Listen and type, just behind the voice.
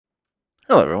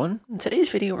Hello everyone. In today's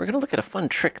video we're going to look at a fun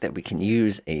trick that we can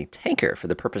use a tanker for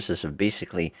the purposes of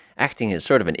basically acting as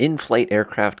sort of an in-flight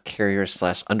aircraft carrier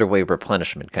 / underway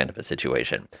replenishment kind of a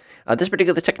situation. This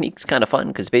particular technique is kind of fun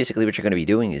because basically what you're going to be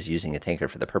doing is using a tanker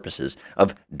for the purposes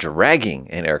of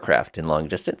dragging an aircraft in long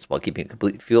distance while keeping it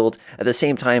completely fueled at the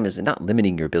same time as not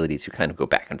limiting your ability to kind of go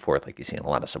back and forth like you see in a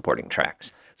lot of supporting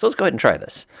tracks. So let's go ahead and try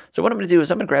this. So what I'm going to do is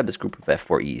I'm going to grab this group of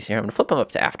F4Es here. I'm going to flip them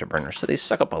up to afterburner so they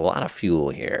suck up a lot of fuel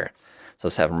here. So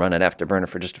let's have them run at afterburner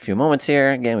for just a few moments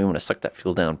here. Again, we want to suck that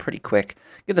fuel down pretty quick.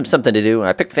 Give them something to do.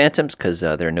 I picked Phantoms because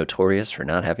they're notorious for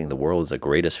not having the world's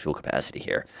greatest fuel capacity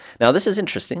here. Now, this is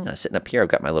interesting. Sitting up here, I've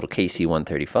got my little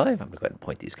KC-135. I'm going to go ahead and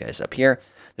point these guys up here.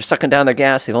 They're sucking down their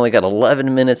gas. They've only got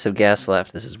 11 minutes of gas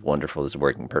left. This is wonderful. This is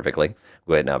working perfectly.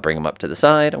 Go ahead and now bring them up to the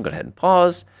side. I'm going to go ahead and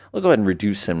pause. We'll go ahead and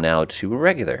reduce them now to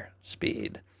regular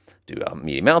speed. Do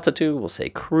medium altitude. We'll say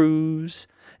cruise.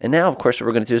 And now, of course, what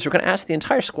we're going to do is we're going to ask the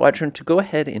entire squadron to go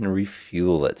ahead and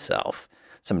refuel itself.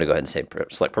 So I'm going to go ahead and say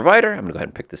select provider. I'm going to go ahead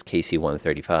and pick this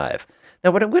KC-135.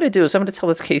 Now, what I'm going to do is I'm going to tell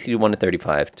this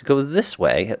KC-135 to go this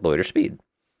way at loiter speed.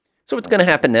 So what's going to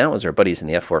happen now is our buddies in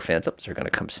the F4 Phantoms are going to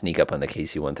come sneak up on the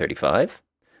KC-135.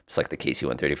 Select the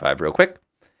KC-135 real quick.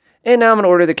 And now I'm going to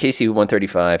order the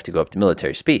KC-135 to go up to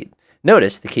military speed.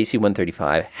 Notice the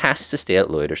KC-135 has to stay at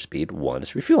loiter speed while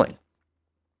it's refueling.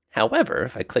 However,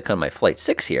 if I click on my Flight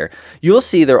 6 here, you'll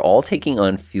see they're all taking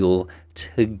on fuel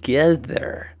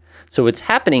together. So what's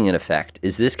happening, in effect,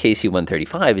 is this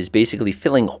KC-135 is basically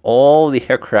filling all the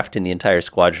aircraft in the entire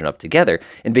squadron up together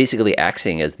and basically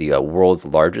acting as the world's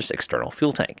largest external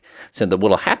fuel tank. So what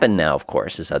will happen now, of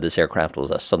course, is this aircraft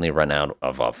will suddenly run out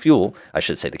of fuel, I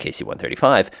should say the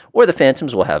KC-135, or the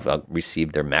Phantoms will have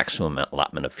received their maximum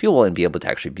allotment of fuel and be able to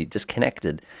actually be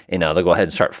disconnected, and they'll go ahead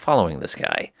and start following this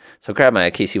guy. So grab my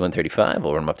KC-135,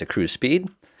 we'll run them up to cruise speed,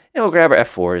 and we'll grab our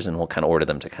F4s and we'll kind of order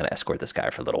them to kind of escort this guy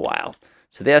for a little while.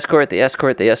 So they escort, they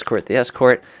escort, they escort, they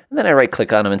escort, and then I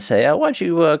right-click on them and say, why don't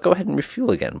you go ahead and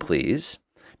refuel again, please?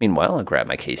 Meanwhile, I'll grab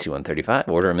my KC-135,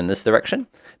 order him in this direction.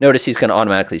 Notice he's going to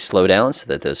automatically slow down so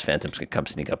that those Phantoms can come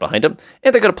sneak up behind him.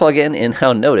 And they're going to plug in, and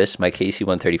now notice my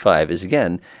KC-135 is,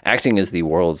 again, acting as the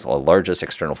world's largest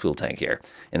external fuel tank here.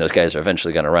 And those guys are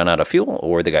eventually going to run out of fuel,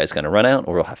 or the guy's going to run out,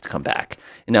 or we'll have to come back.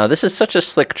 And now, this is such a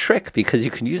slick trick because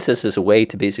you can use this as a way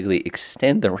to basically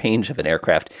extend the range of an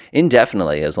aircraft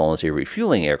indefinitely as long as your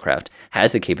refueling aircraft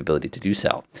has the capability to do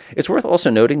so. It's worth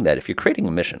also noting that if you're creating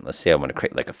a mission, let's say I want to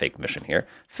create like a fake mission here,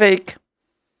 fake,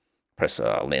 press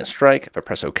land strike. If I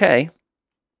press OK,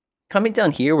 coming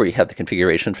down here where you have the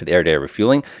configuration for the air-to-air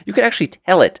refueling, you can actually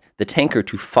tell it, the tanker,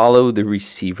 to follow the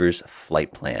receiver's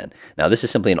flight plan. Now, this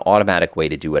is simply an automatic way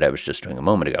to do what I was just doing a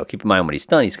moment ago. Keep in mind, when he's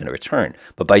done, he's going to return.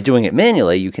 But by doing it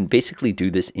manually, you can basically do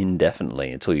this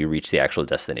indefinitely until you reach the actual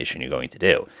destination you're going to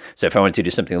do. So if I wanted to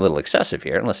do something a little excessive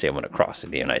here, and let's say I want to cross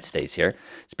the United States here,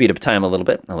 speed up time a little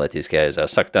bit. I'll let these guys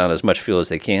suck down as much fuel as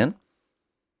they can.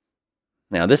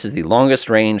 Now, this is the longest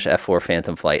range F4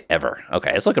 Phantom flight ever.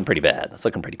 Okay, it's looking pretty bad. It's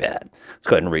looking pretty bad. Let's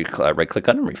go ahead and right-click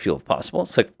on them, refuel if possible.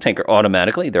 Select tanker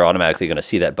automatically. They're automatically going to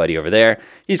see that buddy over there.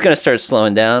 He's going to start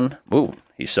slowing down. Ooh,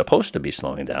 he's supposed to be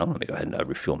slowing down. Let me go ahead and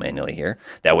refuel manually here.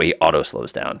 That way he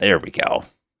auto-slows down. There we go.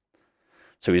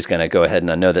 So he's going to go ahead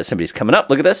and know that somebody's coming up.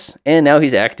 Look at this. And now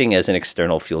he's acting as an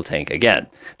external fuel tank again.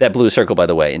 That blue circle, by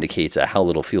the way, indicates how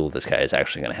little fuel this guy is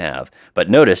actually going to have. But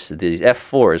notice these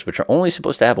F4s, which are only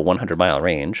supposed to have a 100-mile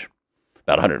range,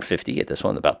 about 150 at this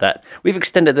one, about that, we've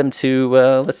extended them to,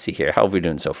 let's see here, how are we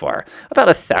doing so far? About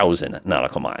 1,000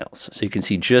 nautical miles. So you can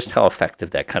see just how effective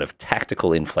that kind of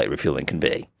tactical in-flight refueling can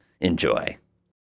be. Enjoy.